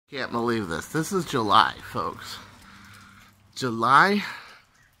Can't believe this. This is July, folks. July,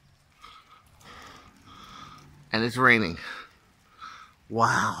 and it's raining.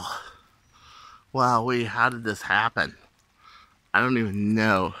 Wow. Wow, how did this happen? I don't even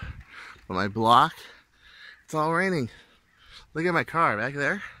know. But my block, it's all raining. Look at my car back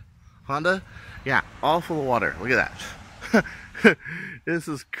there. Honda. Yeah, all full of water. Look at that. This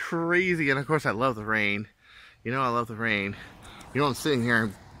is crazy. And of course, I love the rain. You know I love the rain. You know, I'm sitting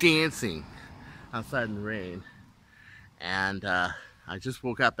here dancing outside in the rain. And I just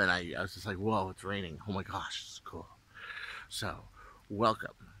woke up and I was just like, whoa, it's raining. Oh my gosh, it's cool. So,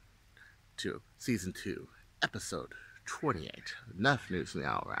 welcome to Season 2, Episode 28. Enough news from the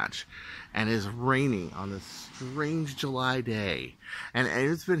Owl Ranch. And it is raining on this strange July day. And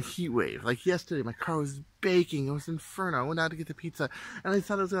it's been a heat wave. Like yesterday, my car was baking. It was inferno. I went out to get the pizza and I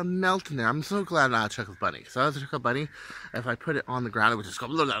thought it was going to melt in there. I'm so glad I'm not a chocolate bunny. So I was a chocolate bunny. If I put it on the ground, it would just go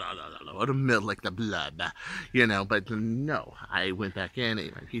blah, blah, blah, blah, blah, it would melt like the blood. You know, but no. I went back in,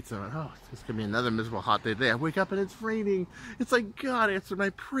 ate my pizza, and went, oh, it's going to be another miserable hot day today. I wake up and it's raining. It's like God answered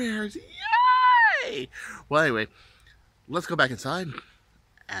my prayers. Yay! Well, anyway, let's go back inside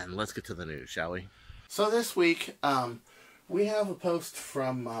and let's get to the news, shall we? So this week, we have a post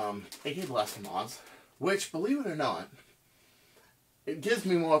from AK Mods, which, believe it or not, it gives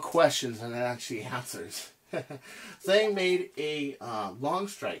me more questions than it actually answers. They made a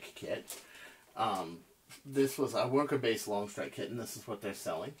Longstrike kit. This was a worker-based Longstrike kit, and this is what they're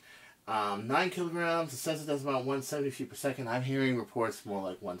selling. 9 kilograms. It says it does about 170 feet per second. I'm hearing reports more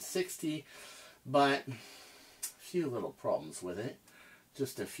like 160, but few little problems with it.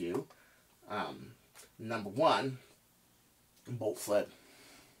 Just a few. Number one, bolt sled.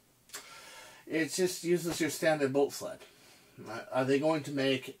 It just uses your standard bolt sled. Are they going to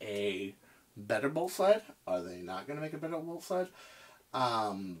make a better bolt sled? Are they not going to make a better bolt sled?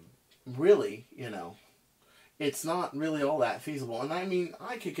 Really, you know, it's not really all that feasible. And I mean,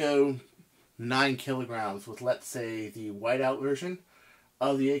 I could go 9 kilograms with, let's say, the whiteout version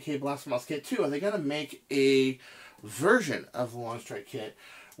of the AK Mods kit too. Are they going to make a version of the Longstrike kit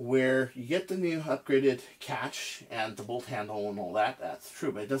where you get the new upgraded catch and the bolt handle and all that? That's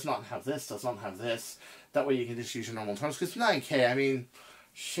true, but it does not have this, does not have this. That way you can just use your normal turns. Because 9K, I mean,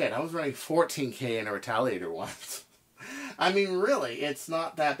 shit, I was running 14K in a Retaliator once. I mean, really, it's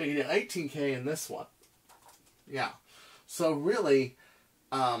not that big a deal. 18K in this one. Yeah. So really,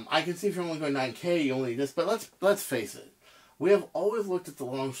 I can see if you're only going 9K, you only need this, but let's face it. We have always looked at the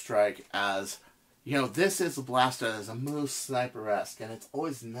Longstrike as, you know, this is a blaster that is the most sniper-esque, and it's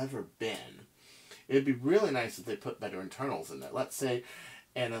always never been. It'd be really nice if they put better internals in there. Let's say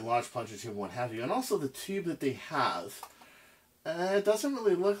an enlarged plunger tube and what have you. And also the tube that they have, it doesn't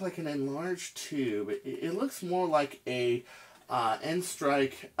really look like an enlarged tube. It looks more like a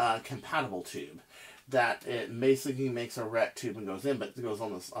N-Strike compatible tube that it basically makes a ret tube and goes in, but it goes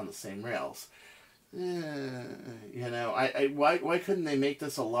on the same rails. You know, why couldn't they make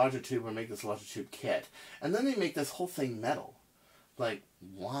this a larger tube or make this a larger tube kit? And then they make this whole thing metal. Like,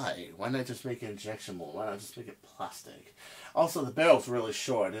 why? Why not just make it injection mold? Why not just make it plastic? Also, the barrel's really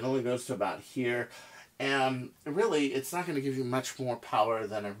short. It only goes to about here. And really, it's not going to give you much more power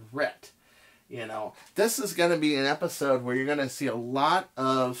than a ret. You know, this is going to be an episode where you're going to see a lot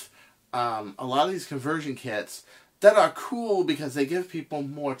of these conversion kits that are cool because they give people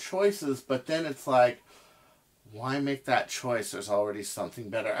more choices, but then it's like, why make that choice? There's already something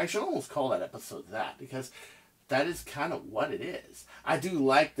better. I should almost call that episode that, because that is kind of what it is. I do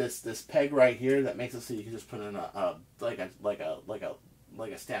like this peg right here that makes it so you can just put in like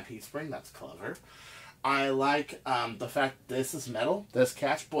a Stampede spring. That's clever. I like the fact this is metal. This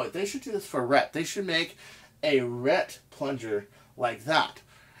catch, boy, they should do this for ret. They should make a ret plunger like that.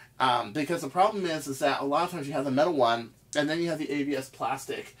 Because the problem is that a lot of times you have the metal one, and then you have the ABS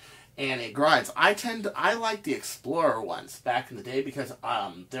plastic, and it grinds. I like the Explorer ones back in the day because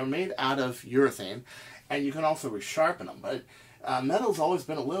they're made out of urethane, and you can also resharpen them. But metal's always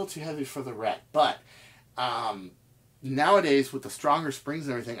been a little too heavy for the ret. But nowadays, with the stronger springs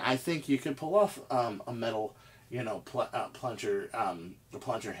and everything, I think you could pull off a metal, you know, plunger, the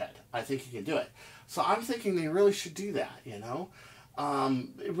plunger head. I think you can do it. So I'm thinking they really should do that, you know.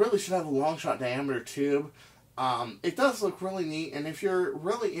 It really should have a long shot diameter tube. It does look really neat, and if you're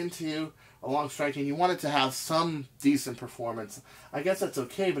really into a Longstrike and you want it to have some decent performance, I guess that's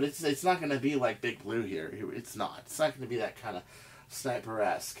okay, but it's not going to be like Big Blue here. It's not. It's not going to be that kind of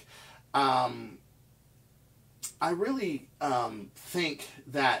sniper-esque. I really think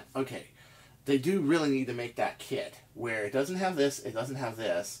that, okay, they do really need to make that kit where it doesn't have this, it doesn't have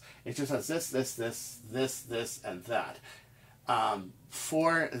this, it just has this, and that.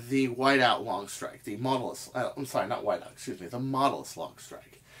 for the whiteout Longstrike, the modeless, I'm sorry, not whiteout, excuse me, the modeless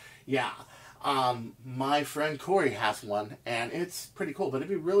Longstrike. Yeah, my friend Corey has one, and it's pretty cool, but it'd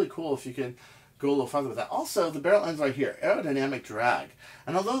be really cool if you could go a little further with that. Also, the barrel ends right here, aerodynamic drag.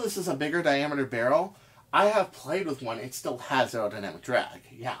 And although this is a bigger diameter barrel, I have played with one, it still has aerodynamic drag.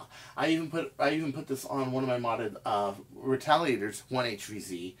 Yeah, I even put this on one of my modded Retaliators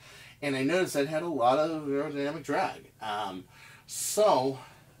 1HVZ, and I noticed that it had a lot of aerodynamic drag.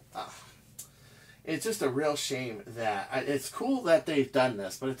 It's just a real shame that, it's cool that they've done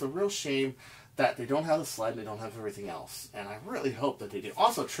this, but it's a real shame that they don't have the sled and they don't have everything else. And I really hope that they do.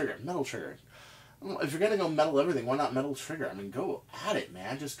 Also, trigger, metal trigger. If you're going to go metal everything, why not metal trigger? I mean, go at it,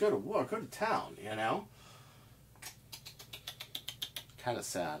 man. Just go to war, go to town, you know? Kind of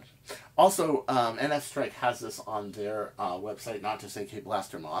sad. Also, NF Strike has this on their website, not just AK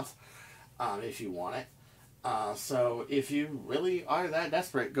Blaster Mods, if you want it. So if you really are that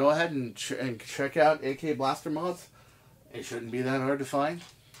desperate, go ahead and check out AK Blaster Mods. It shouldn't be that hard to find.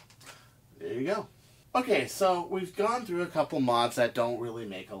 There you go. Okay, so we've gone through a couple mods that don't really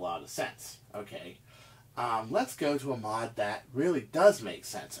make a lot of sense. Okay, let's go to a mod that really does make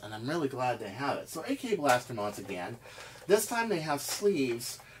sense, and I'm really glad they have it. So AK Blaster Mods again. This time they have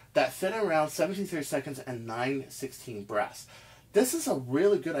sleeves that fit around 17 seconds and 9/16 breaths. This is a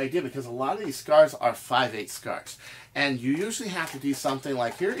really good idea because a lot of these scars are 5/8 scars. And you usually have to do something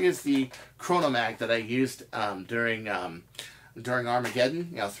like, here is the Chronomag that I used during Armageddon,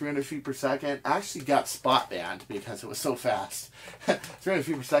 you know, 300 feet per second. I actually got spot banned because it was so fast. 300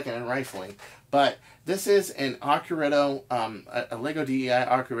 feet per second in rifling. But this is an Arcuretto, a LegoDEI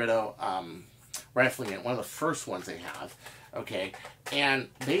Arcuretto rifling unit, one of the first ones they have. Okay, and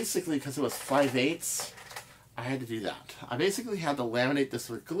basically because it was 5/8, I had to do that. I basically had to laminate this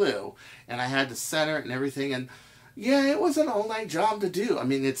with glue, and I had to center it and everything, and yeah, it was an all-night job to do. I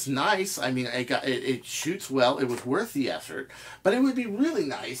mean, it's nice. I mean, it shoots well. It was worth the effort, but it would be really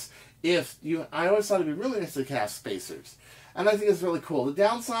nice if you, I always thought it'd be really nice to have spacers, and I think it's really cool. The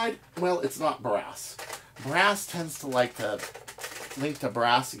downside, well, it's not brass. Brass tends to like to link to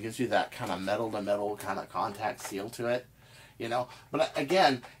brass. It gives you that kind of metal-to-metal kind of contact seal to it, you know, but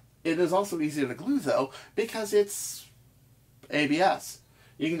again, it is also easier to glue, though, because it's ABS.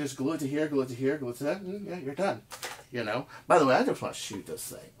 You can just glue it to here, glue it to here, glue it to that, and yeah, you're done. You know? By the way, I just want to shoot this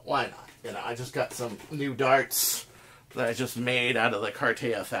thing. Why not? You know, I just got some new darts that I just made out of the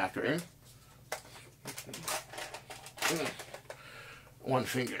Cartaya factory. One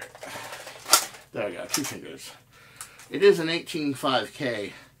finger. There we go, 2 fingers. It is an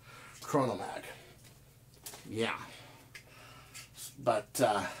 18.5K Chronomag. Yeah. But,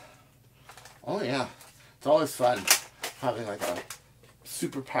 oh yeah, it's always fun having like a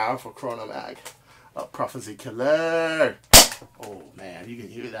super powerful Chronomag. A Prophecy Killer. Oh man, you can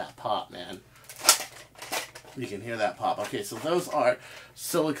hear that pop, man. You can hear that pop. Okay, so those are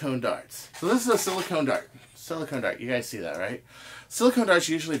silicone darts. So this is a silicone dart. Silicone dart, you guys see that, right? Silicone darts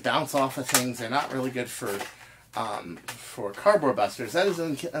usually bounce off of things. They're not really good for cardboard busters. That is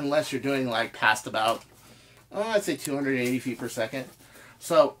unless you're doing like past about, oh, I'd say 280 feet per second.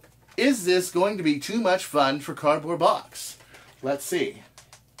 So, is this going to be too much fun for Cardboard Box? Let's see.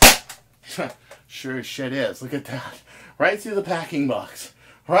 Sure as shit is. Look at that. Right through the packing box.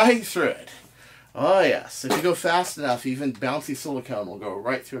 Right through it. Oh yes. If you go fast enough, even bouncy silicone will go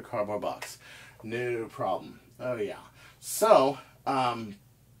right through a cardboard box. No problem. Oh yeah. So, at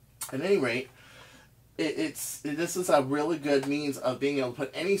any rate, this is a really good means of being able to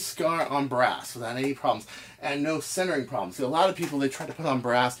put any scar on brass without any problems and no centering problems. See, a lot of people, they try to put on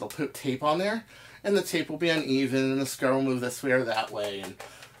brass, they'll put tape on there and the tape will be uneven and the scar will move this way or that way, and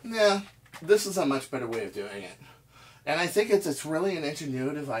yeah, this is a much better way of doing it. And I think it's really an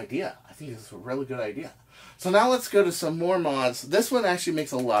ingenuitive idea. I think it's a really good idea. So now let's go to some more mods. This one actually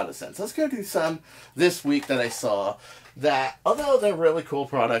makes a lot of sense. Let's go do some this week that I saw that, although they're really cool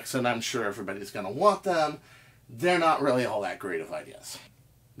products and I'm sure everybody's going to want them, they're not really all that great of ideas.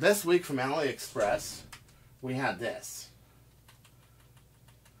 This week from AliExpress, we had this.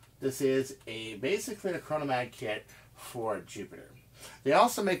 This is basically a Chronomag kit for Jupiter. They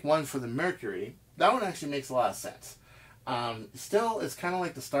also make one for the Mercury. That one actually makes a lot of sense. Still, it's kind of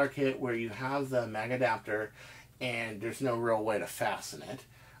like the Star Kit where you have the mag adapter and there's no real way to fasten it.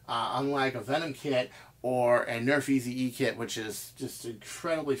 Unlike a Venom kit or a Nerf Easy kit, which is just an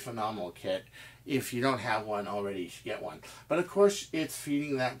incredibly phenomenal kit. If you don't have one already, you should get one. But of course, it's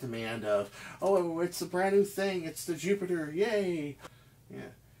feeding that demand of, oh, it's a brand new thing, it's the Jupiter, yay! Yeah.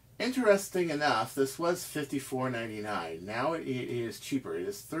 interesting enough, this was $54.99. Now it is cheaper. It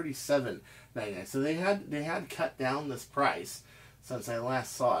is $37.99. So they had cut down this price since I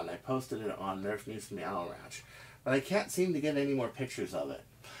last saw it, and I posted it on Nerf News from the Owl Ranch. But I can't seem to get any more pictures of it.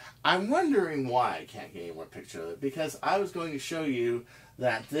 I'm wondering why I can't get any more pictures of it, because I was going to show you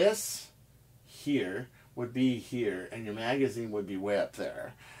that this here would be here, and your magazine would be way up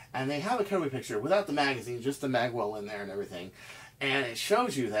there. And they have a cutaway picture without the magazine, just the magwell in there and everything. And it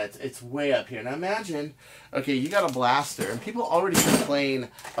shows you that it's way up here. Now imagine, okay, you got a blaster, and people already complain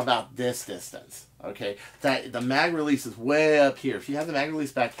about this distance, okay? That the mag release is way up here. If you have the mag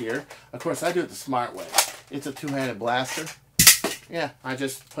release back here, of course I do it the smart way. It's a two-handed blaster. Yeah, I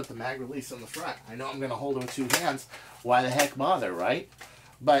just put the mag release on the front. I know I'm going to hold it with two hands. Why the heck bother, right?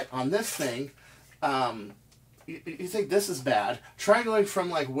 But on this thing, you think this is bad. Try going from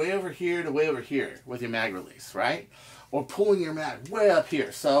like way over here to way over here with your mag release, right? Or pulling your mag way up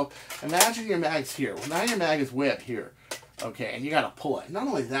here. So imagine your mag's here. Well, now your mag is way up here, okay, and you got to pull it. Not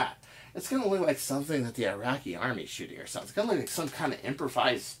only that, it's going to look like something that the Iraqi army is shooting or something. It's going to look like some kind of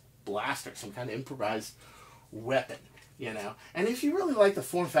improvised blaster, some kind of improvised weapon, you know. And if you really like the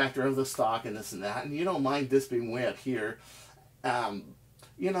form factor of the stock and this and that, and you don't mind this being way up here,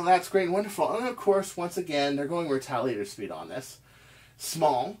 you know, that's great and wonderful. And of course, once again, they're going retaliator speed on this.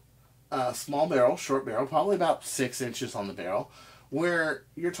 Small barrel, short barrel, probably about 6 inches on the barrel, where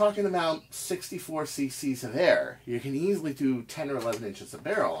you're talking about 64 cc's of air. You can easily do 10 or 11 inches of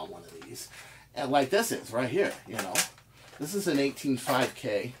barrel on one of these. And like this is right here, you know. This is an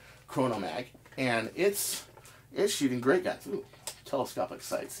 18.5K Chrono Mag, and it's shooting great guns. Ooh, telescopic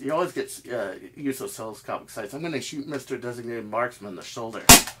sights. You always get use of telescopic sights. I'm going to shoot Mr. Designated Marksman in the shoulder.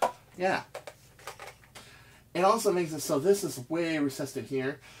 Yeah. It also makes it so this is way resistant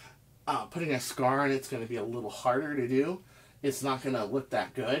here. Putting a scar on it's going to be a little harder to do. It's not going to look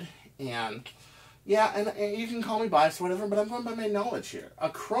that good. And yeah, and you can call me biased or whatever, but I'm going by my knowledge here. A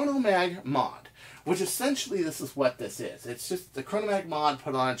Chrono Mag mod, which essentially this is what this is. It's just the Chrono Mag mod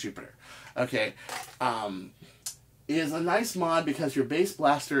put on a Jupiter. Okay. Is a nice mod because your base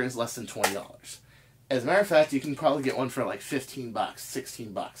blaster is less than $20. As a matter of fact, you can probably get one for like $15,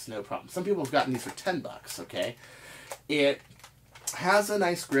 $16, no problem. Some people have gotten these for $10, okay? It has a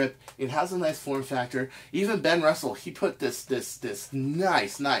nice grip. It has a nice form factor. Even Ben Russell, he put this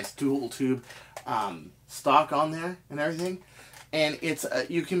nice dual tube stock on there and everything. And it's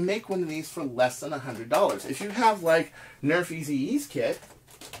you can make one of these for less than $100. If you have like Nerf Easy Ease kit,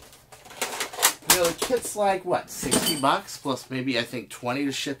 you know, the kit's like, what, $60 plus maybe, I think, 20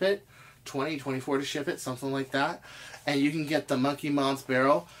 to ship it. 20, 24 to ship it, something like that. And you can get the Monkey Mods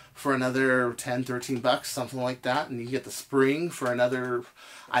barrel for another 10, 13 bucks, something like that. And you can get the spring for another,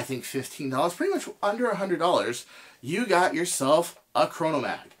 I think, $15. Pretty much under $100. You got yourself a Chrono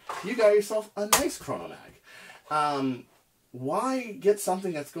Mag. You got yourself a nice Chrono Mag. Why get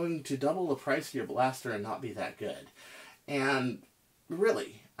something that's going to double the price of your blaster and not be that good? And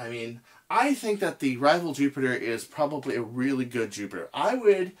really, I mean, I think that the rival Jupiter is probably a really good Jupiter. I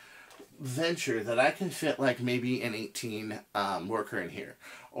would venture that I can fit like maybe an 18 worker in here,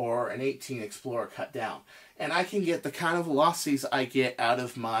 or an 18 Explorer cut down, and I can get the kind of velocities I get out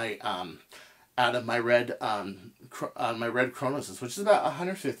of my red Chronos, which is about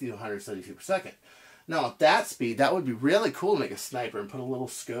 150 to 170 feet per second. Now at that speed, that would be really cool to make a sniper and put a little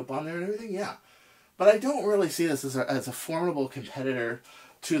scope on there and everything, yeah. But I don't really see this as a formidable competitor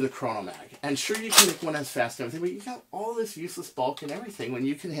to the Chrono Mag. And sure, you can make one as fast and everything, but you got all this useless bulk and everything when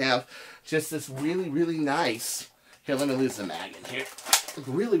you can have just this really, really nice... Here, let me lose the mag in here.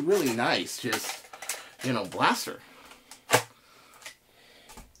 Really, really nice, just, you know, blaster.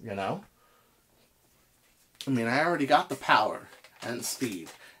 You know? I mean, I already got the power and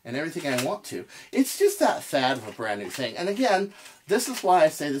speed and everything I want to. It's just that fad of a brand new thing. And again, this is why I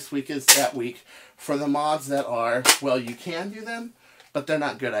say this week is that week for the mods that are, well, you can do them, but they're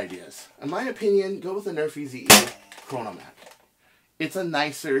not good ideas. In my opinion, go with the Nerf Easy E Chrono Mag. It's a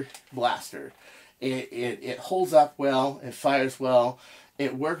nicer blaster. It holds up well. It fires well.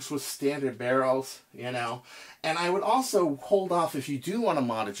 It works with standard barrels, you know. And I would also hold off, if you do want to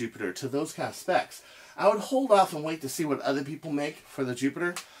mod a Jupiter to those kind of specs, I would hold off and wait to see what other people make for the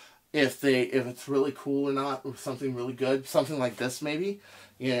Jupiter. If it's really cool or not, or something really good, something like this maybe,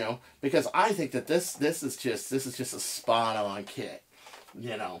 you know, because I think that this is just a spot-on kit.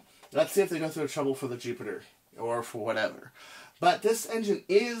 You know, let's see if they go through the trouble for the Jupiter or for whatever. But this engine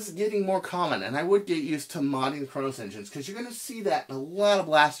is getting more common, and I would get used to modding the Chronos engines because you're going to see that in a lot of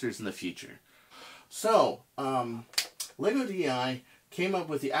blasters in the future. So, LegoDEI came up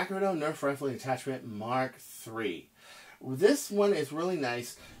with the Acrodo Nerf Rifling Attachment Mark III, This one is really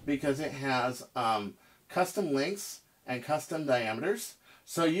nice because it has custom lengths and custom diameters.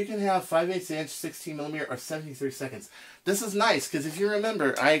 So you can have 5/8 inch, 16 millimeter, or 73 seconds. This is nice because if you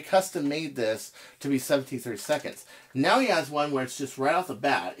remember, I custom made this to be 73 seconds. Now he has one where it's just right off the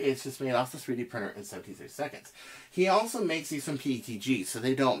bat. It's just made off the 3D printer in 73 seconds. He also makes these from PETG so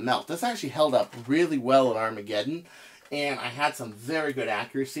they don't melt. This actually held up really well at Armageddon. And I had some very good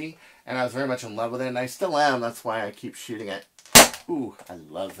accuracy. And I was very much in love with it. And I still am. That's why I keep shooting it. Ooh, I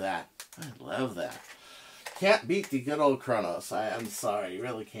love that. I love that. Can't beat the good old Kronos. I'm sorry, you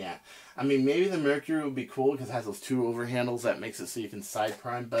really can't. I mean, maybe the Mercury would be cool because it has those 2 over handles that makes it so you can side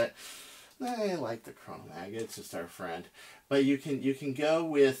prime, but I like the Chronomag. It's just our friend. But you can go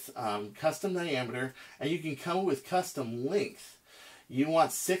with custom diameter, and you can come with custom length. You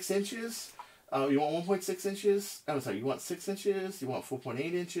want 6 inches? You want 1.6 inches? I'm sorry, you want 6 inches? You want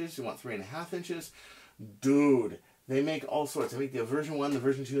 4.8 inches? You want 3.5 inches? Dude. They make all sorts. They make the version 1, the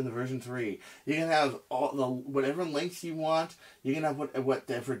version 2, and the version 3. You can have all the whatever lengths you want. You can have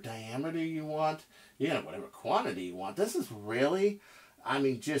whatever diameter you want. You can have whatever quantity you want. This is really, I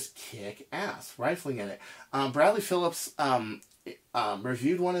mean, just kick ass rifling in it. Bradley Phillips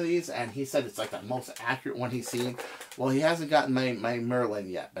reviewed one of these, and he said it's like the most accurate one he's seen. Well, he hasn't gotten my Merlin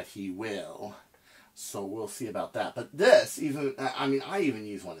yet, but he will. So we'll see about that. But this, even, I mean, I even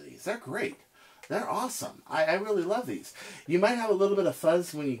use one of these. They're great. They're awesome. I really love these. You might have a little bit of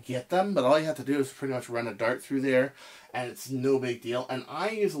fuzz when you get them, but all you have to do is pretty much run a dart through there, and it's no big deal. And I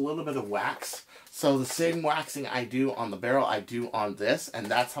use a little bit of wax. So the same waxing I do on the barrel, I do on this, and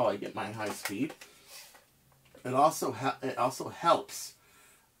that's how I get my high speed. It also helps.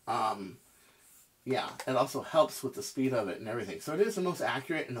 Yeah, it also helps with the speed of it and everything. So it is the most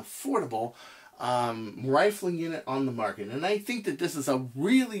accurate and affordable rifling unit on the market. And I think that this is a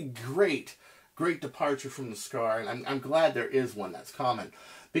really great departure from the Scar, and I'm glad there is one that's common,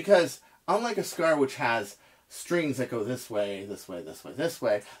 because unlike a Scar which has strings that go this way, this way, this way, this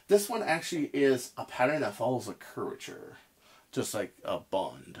way, this one actually is a pattern that follows a curvature, just like a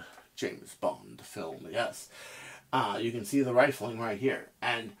Bond, James Bond film. Yes, you can see the rifling right here,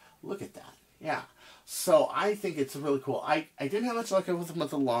 and look at that. Yeah, so I think it's really cool. I didn't have much luck with them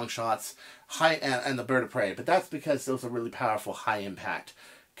with the long shots, and the Bird of Prey, but that's because those are really powerful, high impact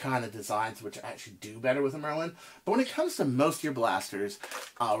kind of designs which actually do better with a Merlin. But when it comes to most of your blasters,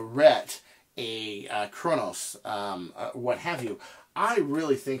 Rhett, Kronos, what have you, I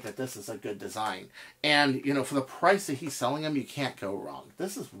really think that this is a good design. And, you know, for the price that he's selling them, you can't go wrong.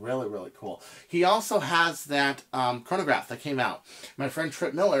 This is really, really cool. He also has that chronograph that came out. My friend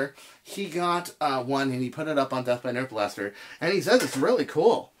Trip Miller, he got one and he put it up on Death by Nerf Blaster, and he says it's really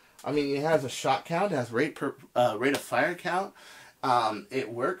cool. I mean, it has a shot count, it has rate of fire count.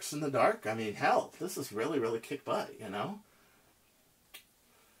 It works in the dark. I mean, hell, this is really, really kick butt, you know?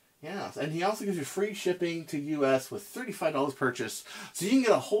 Yeah, and he also gives you free shipping to US with $35 purchase. So you can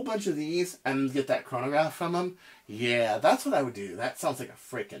get a whole bunch of these and get that chronograph from him. Yeah, that's what I would do. That sounds like a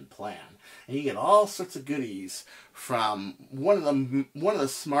freaking plan. And you get all sorts of goodies from one of the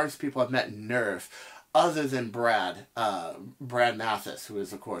smartest people I've met in Nerf, other than Brad Mathis, who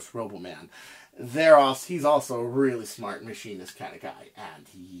is, of course, Roboman. He's also a really smart machinist kind of guy. And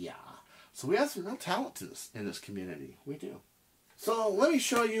yeah, so we have some real talent in this community. We do. So let me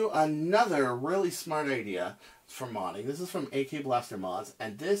show you another really smart idea for modding. This is from AK Blaster Mods,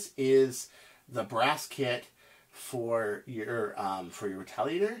 and this is the brass kit for your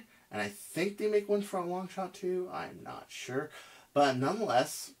Retaliator. And I think they make one for a long shot too. I'm not sure, but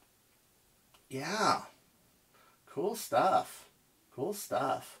nonetheless, yeah, cool stuff. Cool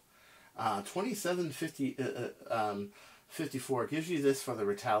stuff. 2754 gives you this for the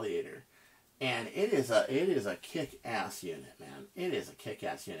Retaliator. And it is a kick-ass unit, man. It is a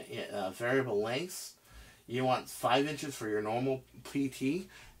kick-ass unit. Variable lengths. You want 5 inches for your normal PT.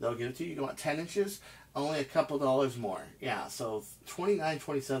 They'll give it to you. You want 10 inches. Only a couple dollars more. Yeah, so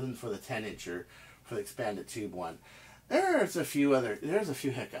 $29.27 for the 10-incher for the expanded tube one. There's a few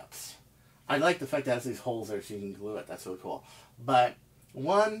hiccups. I like the fact that it has these holes there so you can glue it. That's really cool. But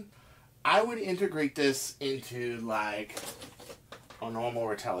one, I would integrate this into like a normal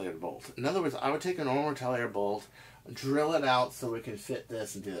Retaliator bolt. In other words, I would take a normal Retaliator bolt, drill it out so we can fit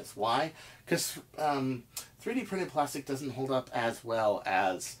this and do this. Why? Because 3D printed plastic doesn't hold up as well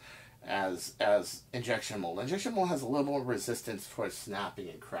as injection mold. Injection mold has a little more resistance towards snapping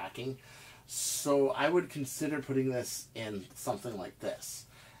and cracking. So I would consider putting this in something like this.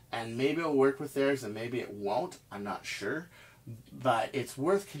 And maybe it'll work with theirs and maybe it won't. I'm not sure. But it's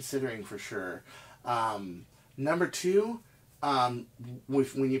worth considering for sure. Number two,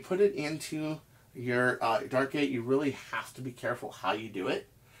 when you put it into Your dart gate, you really have to be careful how you do it,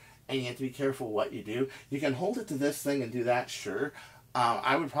 and you have to be careful what you do. You can hold it to this thing and do that, sure.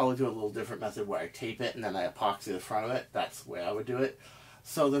 I would probably do a little different method where I tape it and then I epoxy the front of it. That's the way I would do it.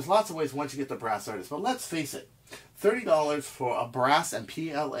 So there's lots of ways once you get the brass artist. But let's face it, $30 for a brass and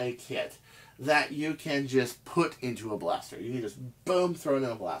PLA kit that you can just put into a blaster. You can just, boom, throw it in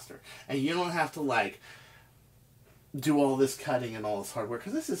a blaster. And you don't have to, like, do all this cutting and all this hard work.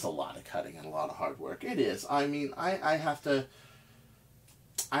 Because this is a lot of cutting and a lot of hard work. It is. I mean, I have to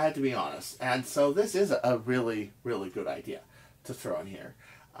be honest. And so this is a really, really good idea to throw in here.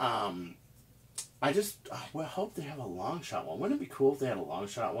 I just hope they have a long shot one. Wouldn't it be cool if they had a long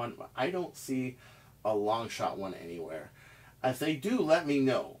shot one? I don't see a long shot one anywhere. If they do, let me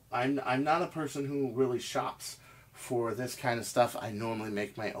know. I'm not a person who really shops for this kind of stuff. I normally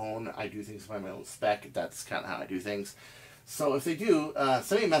make my own. I do things by my own spec. That's kind of how I do things. So if they do,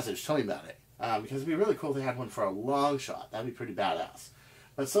 send me a message. Tell me about it. Because it'd be really cool if they had one for a long shot. That'd be pretty badass.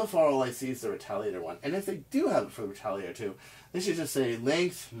 But so far, all I see is the Retaliator one. And if they do have it for the Retaliator too, they should just say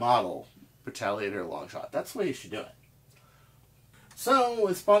length, model, Retaliator, long shot. That's the way you should do it. So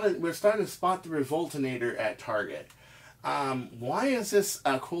we're starting to spot the Revoltinator at Target. Why is this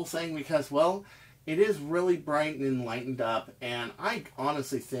a cool thing? Because, well, it is really bright and lightened up, and I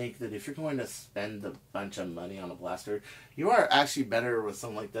honestly think that if you're going to spend a bunch of money on a blaster, you are actually better with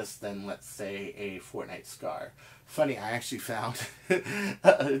something like this than, let's say, a Fortnite Scar. Funny, I actually found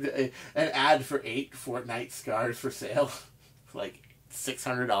an ad for 8 Fortnite Scars for sale, for like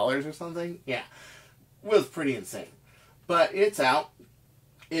 $600 or something. Yeah, it was pretty insane. But it's out.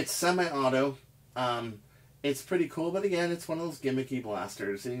 It's semi-auto. It's pretty cool, but again, it's one of those gimmicky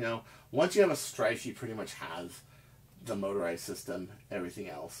blasters. You know, once you have a Strife, you pretty much have the motorized system, everything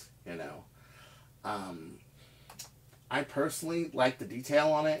else, you know. I personally like the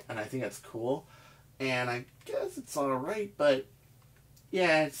detail on it, and I think it's cool. And I guess it's alright, but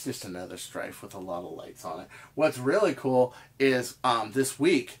yeah, it's just another Strife with a lot of lights on it. What's really cool is this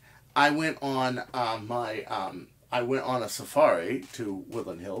week I went on a safari to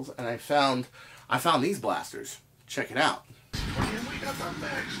Woodland Hills, and I found these blasters. Check it out. And we got the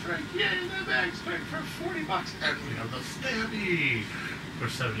mag strike. Yay, the mag strike for $40. And we have the Stampy for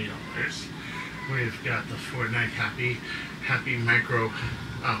 $70. We've got the Fortnite Happy Micro.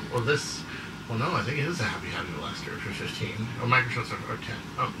 Well, no, I think it is a Happy blaster for 15. Oh, Microshots are 10.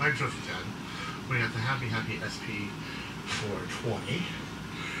 Oh, Microshots are 10. We have the Happy SP for 20.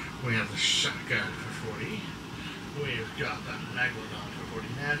 We have the Shotgun for 40. We've got the Megalodon for 40.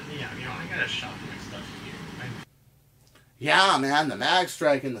 Man, yeah, you know, I gotta shop my stuff here. Yeah, man, the Mag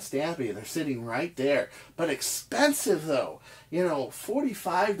Strike and the Stampy, they're sitting right there. But expensive, though. You know,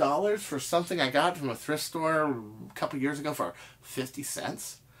 $45 for something I got from a thrift store a couple years ago for 50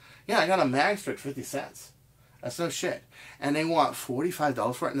 cents. Yeah, I got a Mag Strike 50 cents. That's no shit. And they want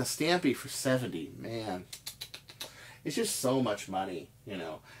 $45 for it, and the Stampy for 70. Man, it's just so much money, you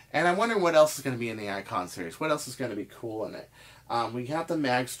know. And I wonder what else is going to be in the Icon series. What else is going to be cool in it? We got the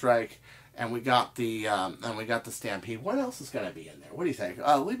Mag Strike, and we got the Stampede. What else is going to be in there? What do you think?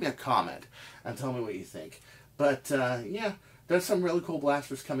 Leave me a comment and tell me what you think. But yeah, there's some really cool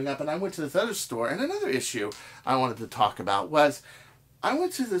blasters coming up. And I went to this other store, and another issue I wanted to talk about was I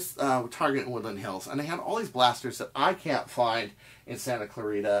went to this Target in Woodland Hills, and they had all these blasters that I can't find in Santa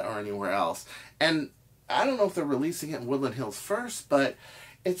Clarita or anywhere else. And I don't know if they're releasing it in Woodland Hills first, but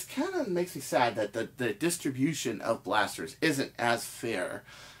it's kind of makes me sad that the distribution of blasters isn't as fair,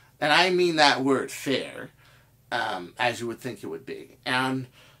 and I mean that word fair, as you would think it would be. And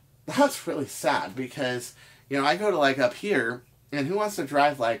that's really sad because, you know, I go to like up here, and who wants to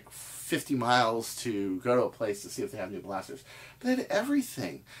drive like 50 miles to go to a place to see if they have new blasters? But they had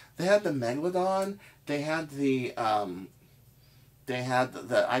everything. They had the Megalodon, they had the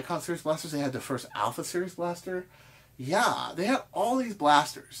Icon Series blasters, they had the first Alpha Series blaster. Yeah, they had all these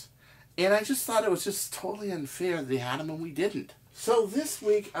blasters. And I just thought it was just totally unfair that they had them and we didn't. So this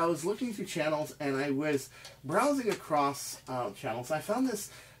week I was looking through channels and I was browsing across channels. I found this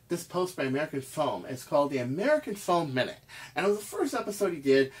post by American Foam. It's called the American Foam Minute. And it was the first episode he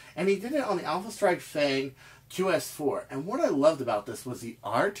did, and he did it on the Alpha Strike Fang QS4. And what I loved about this was the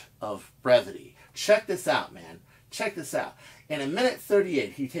art of brevity. Check this out, man. Check this out. In a minute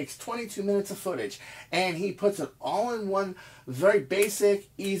 38, he takes 22 minutes of footage, and he puts it all in one very basic,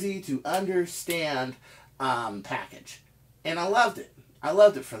 easy to understand package. And I loved it. I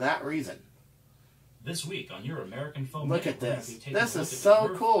loved it for that reason. This week on your American Foam Look Minute, at we're gonna this. be taking This a look is at so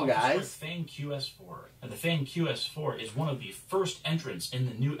the Nerf cool, Longstrike guys. Fang QS4. Now, the Fang QS4 is one of the first entrants in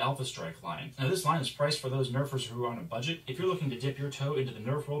the new Alpha Strike line. Now, this line is priced for those Nerfers who are on a budget. If you're looking to dip your toe into the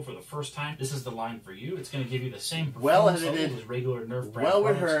Nerf world for the first time, this is the line for you. It's going to give you the same performance level as regular Nerf brand well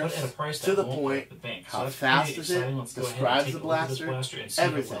products, rehearsed, but at a price to that the won't point, break the bank. how So that's fast pretty is it, exciting. Let's go ahead and describes take the a look at this blaster, blaster and see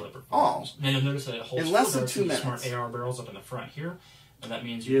everything. how it performs. Now, you'll notice that it holds in less than 2 two minutes. smart AR barrels up in the front here. And that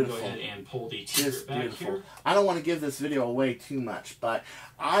means you Beautiful. can go ahead and pull the T back Beautiful. here. I don't want to give this video away too much, but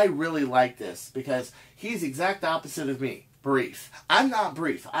I really like this because he's the exact opposite of me. Brief. I'm not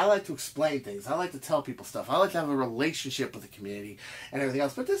brief. I like to explain things. I like to tell people stuff. I like to have a relationship with the community and everything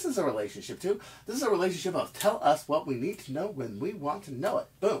else. But this is a relationship too. This is a relationship of tell us what we need to know when we want to know it.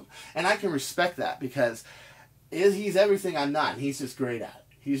 Boom. And I can respect that because he's everything I'm not. And he's just great at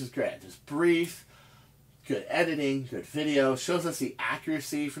it. He's just great at it. Just brief. Good editing, good video, shows us the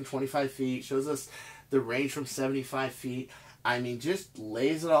accuracy from 25 feet, shows us the range from 75 feet. I mean, just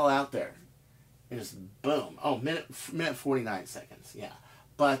lays it all out there. And just boom. Oh, minute 49 seconds, yeah.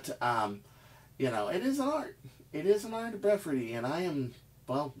 But, you know, it is an art. It is an art of brevity, and I am,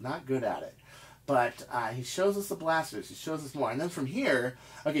 well, not good at it. But he shows us the blasters. He shows us more. And then from here,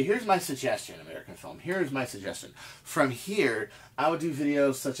 okay, here's my suggestion, American Film. Here's my suggestion. From here, I would do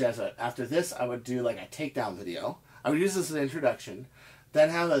videos such as, after this, I would do like a takedown video. I would use this as an introduction.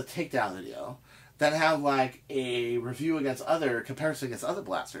 Then have a takedown video. Then have like a review against comparison against other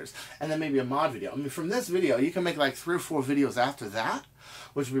blasters. And then maybe a mod video. I mean, from this video, you can make like 3 or 4 videos after that,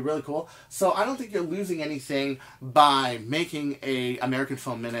 which would be really cool. So I don't think you're losing anything by making a American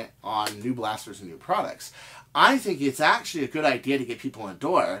Film Minute on new blasters and new products. I think it's actually a good idea to get people in the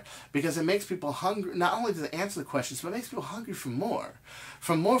door because it makes people hungry. Not only does it answer the questions, but it makes people hungry for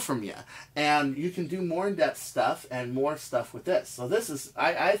more from you. And you can do more in-depth stuff and more stuff with this. So this is,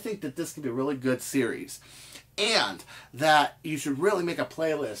 I think that this could be a really good series. And that you should really make a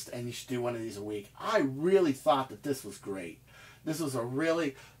playlist and you should do one of these a week. I really thought that this was great. This was a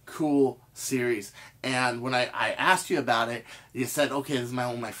really cool series. And when I asked you about it, you said, okay, this is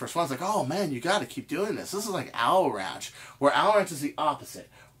one of my first ones. Like, oh man, you got to keep doing this. This is like Owl Ranch, where Owl Ranch is the opposite.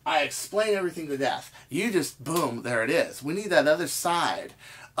 I explain everything to death. You just, boom, there it is. We need that other side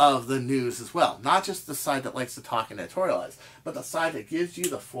of the news as well. Not just the side that likes to talk and editorialize, but the side that gives you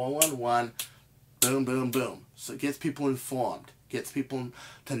the 411, boom, boom, boom. So it gets people informed, gets people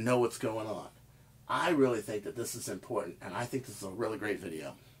to know what's going on. I really think that this is important, and I think this is a really great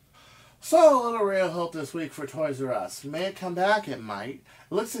video. So, a little ray of hope this week for Toys R Us. May it come back? It might.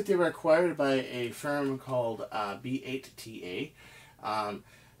 It looks like they were acquired by a firm called Ep28,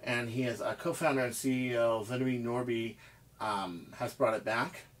 and he is a co-founder and CEO, Vladimir Norby, has brought it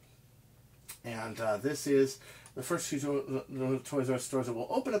back. And this is the first 2 Toys R Us stores that will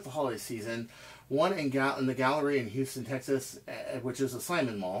open up the holiday season. One in the Gallery in Houston, Texas, which is a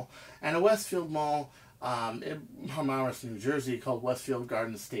Simon Mall, and a Westfield Mall in Palmyra, New Jersey, called Westfield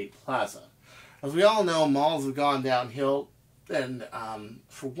Garden State Plaza. As we all know, malls have gone downhill, and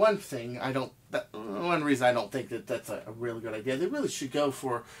for one thing, one reason I don't think that that's a really good idea. They really should go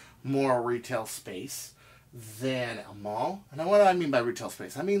for more retail space than a mall. And what do I mean by retail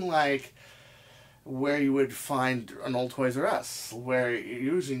space? I mean like where you would find an old Toys R Us, where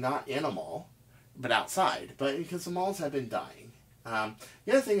you're usually not in a mall, but outside. But because the malls have been dying.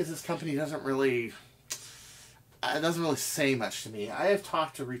 The other thing is this company doesn't really say much to me. I have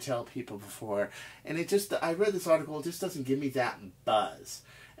talked to retail people before, and I read this article, it just doesn't give me that buzz.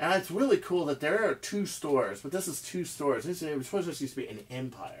 And it's really cool that there are 2 stores, but this is 2 stores. Toys R Us used to be an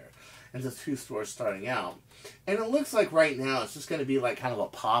empire, and there's 2 stores starting out. And it looks like right now it's just going to be like kind of a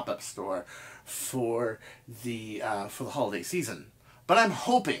pop-up store for the holiday season. But I'm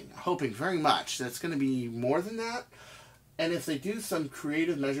hoping very much that it's going to be more than that. And if they do some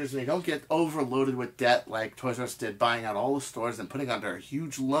creative measures and they don't get overloaded with debt like Toys R Us did, buying out all the stores and putting under a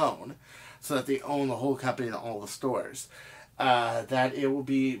huge loan so that they own the whole company and all the stores, that it will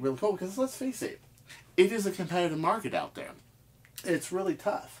be really cool. Because let's face it, it is a competitive market out there. It's really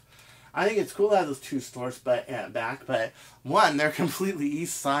tough. I think it's cool to have those 2 stores back, but one, they're completely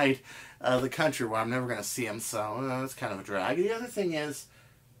east side of the country where I'm never going to see them, so that's kind of a drag. The other thing is,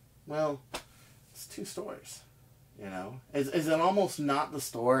 well, it's 2 stores, you know? Is it almost not the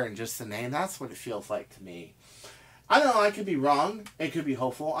store and just the name? That's what it feels like to me. I don't know, I could be wrong. It could be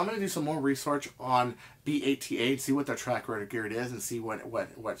hopeful. I'm going to do some more research on B88, see what their track record is, and see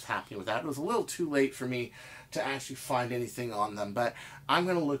what's happening with that. It was a little too late for me to actually find anything on them, but I'm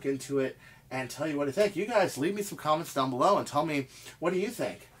going to look into it and tell you what I think. You guys leave me some comments down below and tell me, what do you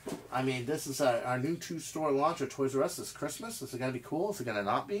think? I mean, this is our new 2-store launch at Toys R Us this Christmas. Is it going to be cool? Is it going to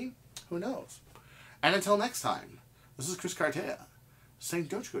not be? Who knows? And until next time, this is Chris Cartaya saying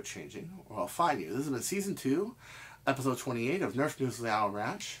don't you go changing, or I'll find you. This has been Season 2, Episode 28 of Nerf News of the Owl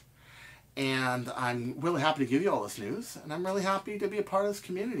Ranch. And I'm really happy to give you all this news, and I'm really happy to be a part of this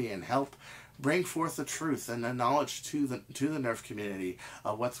community and help bring forth the truth and the knowledge to the Nerf community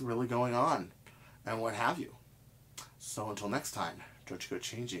of what's really going on and what have you. So until next time, don't you go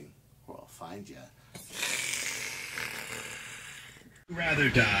changing, or I'll find you. Rather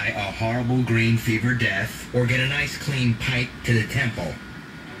die a horrible green fever death or get a nice clean pipe to the temple?